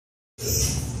You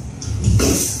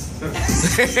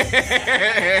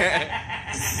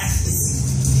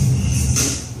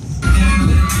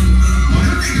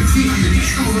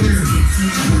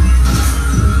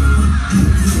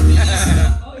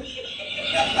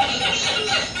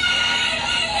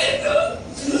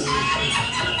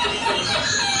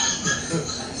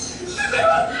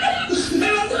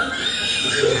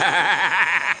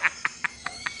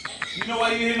know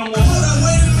why you here no more? Hold on,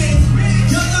 wait a minute.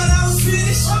 Y'all thought I was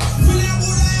finished? When I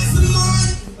would ask the Lord?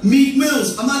 Meek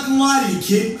Mills, I'm not gonna lie to you,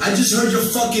 kid. I just heard your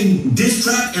fucking diss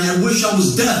track and I wish I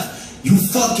was deaf. You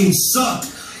fucking suck.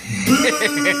 Boo!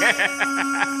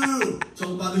 Talk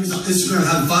about niggas on Instagram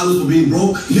having followers for being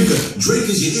broke. Nigga, Drake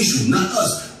is your issue, not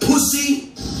us.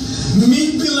 Pussy.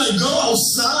 Meek be like, go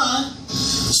outside.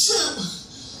 Chip,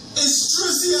 it's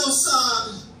Trizzy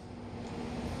outside.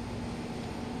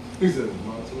 He said it's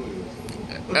Montoya.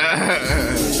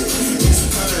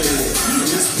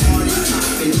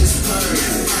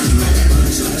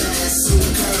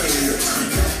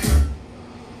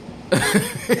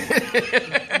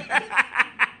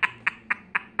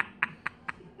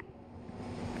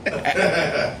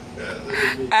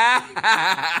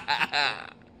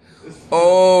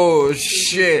 Oh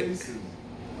shit.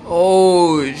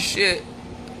 Oh shit.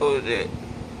 Oh shit.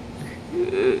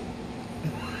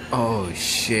 Oh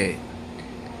shit.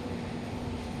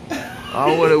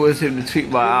 I wanted was him to tweet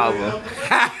my album.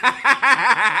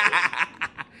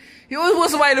 He always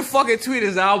wants somebody to fucking tweet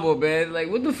his album, man. Like,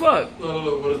 what the fuck?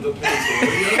 No, what is the pencil?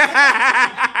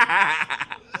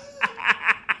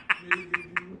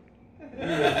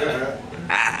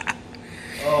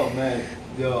 Oh man.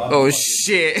 Yo, Oh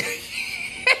shit.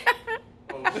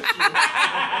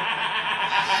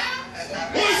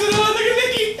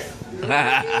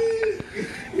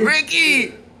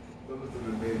 Ricky!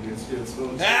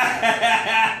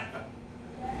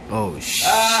 Oh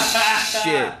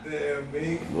shit. Damn,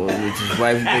 me. Well, with his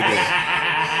wife's nigga.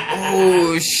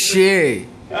 Oh shit.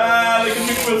 Look at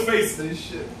Meek face. This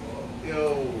shit.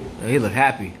 Yo. He look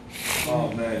happy.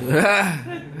 Oh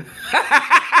man.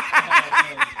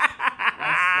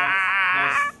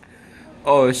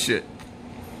 Oh shit.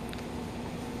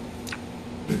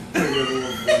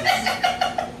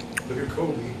 Look at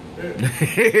Kobe.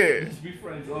 Let's be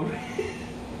friends already.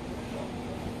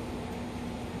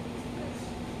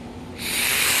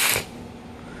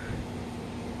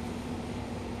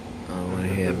 I don't want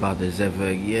to hear about this ever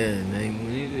again,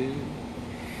 man.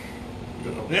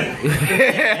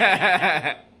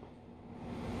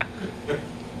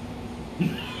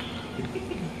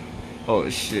 Oh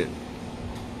shit.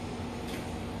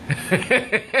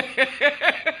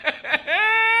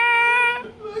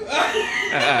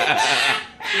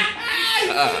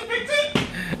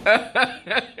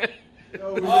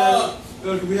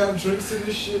 Look, we have drinks in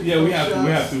this shit. Yeah, we have to. We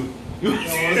have to.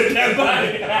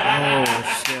 Oh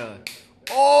shit.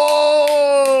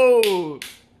 Oh,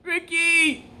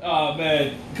 Ricky. Oh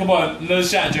man, come on, another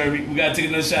shot, Jeremy. We gotta take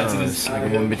another shot to this.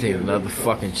 Let me take another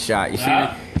fucking shot.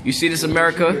 You see this,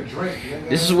 America?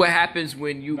 This is what happens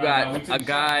when you got a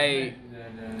guy.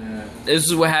 This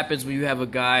is what happens when you have a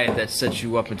guy that sets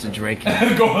you up into drinking.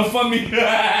 Go fund me.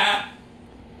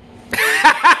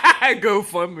 Go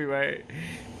fund me, right?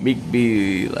 Meek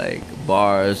be like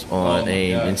bars on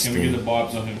AIM instant. Can we get the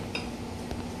barbs on him?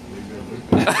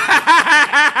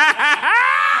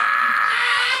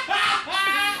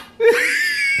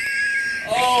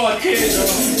 Oh, I can't.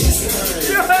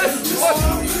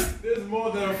 This is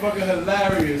more than fucking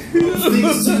hilarious, bro.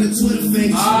 Niggas turn to Twitter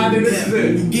fingers. This is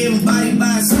it. You getting body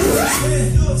by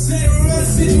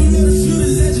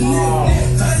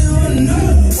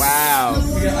Wow.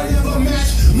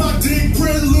 My dick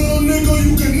print, little nigga,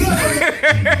 you can never.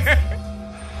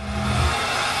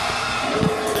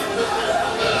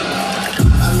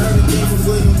 I learned the game from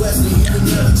William Wesley, you can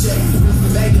never check me.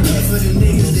 Back to back for the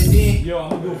niggas that did. Yo, I'm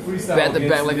gonna go freestyle. Back to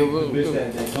back like a bitch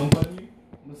that day. Don't button you.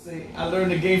 I'm gonna say, I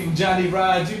learned the game from Johnny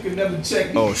Rod. You can never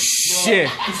check me. Oh shit.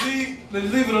 You see,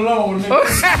 let's leave it alone.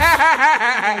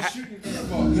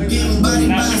 Getting body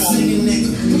by singing nigga.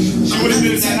 She would've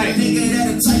did it that night. Nigga, that a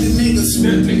type of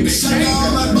nigga. Shut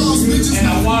all my balls, bitches. And I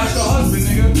watched the husband,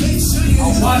 nigga. I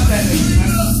watched that nigga, man.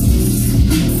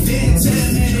 Then tell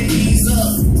that nigga ease up.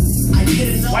 I get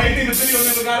enough. Why you think the video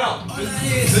never got out?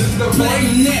 This is the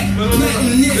point.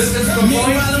 This is the point.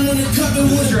 Meanwhile, I'm on the cover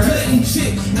with a platinum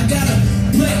chick. I got a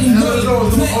platinum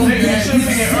girl. Oh, nigga, you should've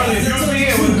been here earlier. If you were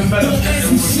here, it would've been better.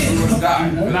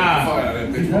 Nah.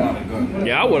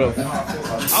 Yeah, I would've.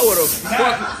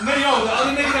 Nigga, yo, the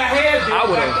other nigga got hair. I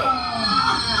would've.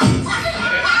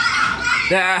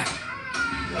 Nah.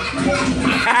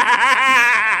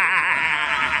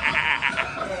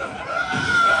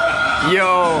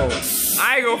 Yo,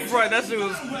 I ain't gonna front. That shit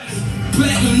was.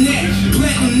 Platinum neck,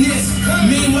 platinum this.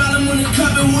 Meanwhile, I'm on the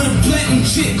carpet with a platinum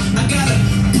chick. I got a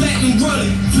platinum roller,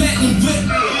 platinum whip.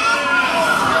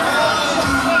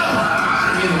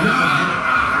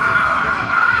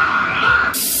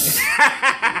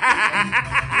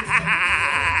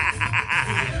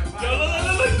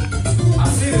 I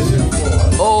seen this shit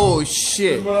before. Oh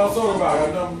shit. That's what I was talking about. I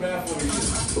got nothing bad for this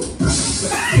shit.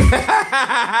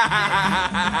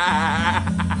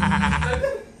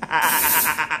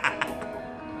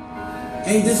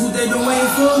 Ain't this what they been waiting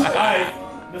for? Alright,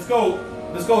 let's go.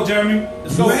 Let's go, Jeremy.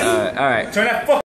 Let's go. Ready? All right. Turn that fuck.